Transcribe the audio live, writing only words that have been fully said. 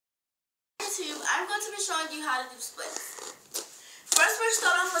YouTube, I'm going to be showing you how to do splits. First, we're going to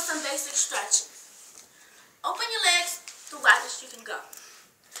start off with some basic stretching. Open your legs the widest you can go.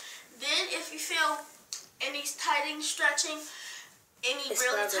 Then, if you feel any tightening stretching, any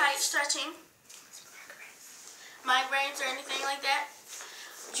really tight stretching, migraines or anything like that,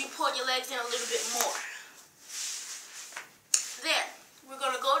 you pull your legs in a little bit more. Then, we're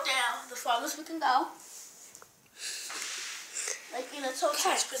going to go down the farthest we can go, like in a toe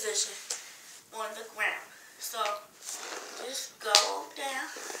touch position on the ground. So, just go down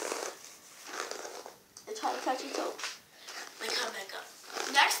and try to touch your toe. Then come back up.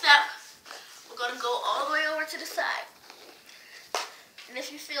 Next step, we're going to go all the way over to the side. And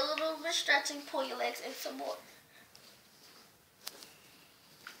if you feel a little bit stretching, pull your legs in some more.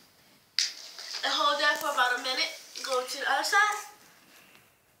 And hold that for about a minute. Go to the other side.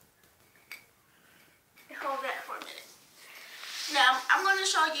 And hold that for a minute. Now, I'm going to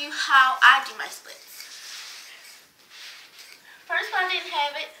show you how I do my splits. First, when I didn't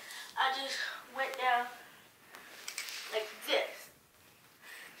have it, I just went down like this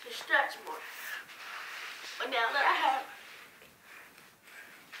to stretch more. But now that I have,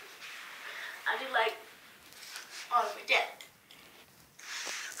 I do like all the way down.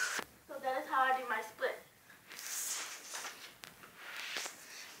 So that is how I do my split.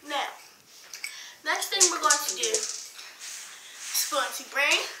 Now, next thing we're going to do is going to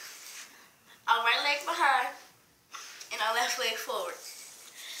bring our right leg behind and our left leg forward.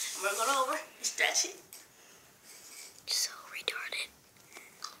 And we're going over and stretch it. So retarded.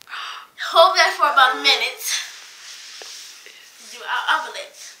 Hold that for about a minute. Do our other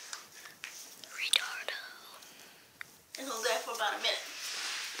leg. Retardo. And hold that for about a minute.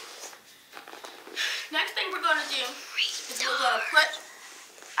 Next thing we're going to do is we're going to put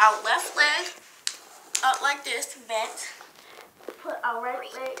our left leg up like this, bent. Put our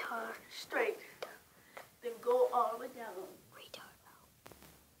right leg straight. Then go all the way down. Retardo.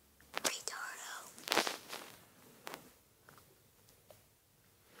 Retardo.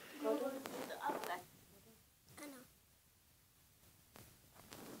 Go to the other leg. I know.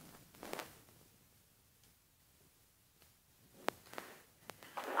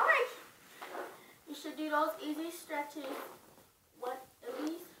 Alright. You should do those easy stretches, at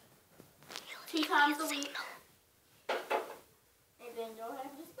least 2 times a week.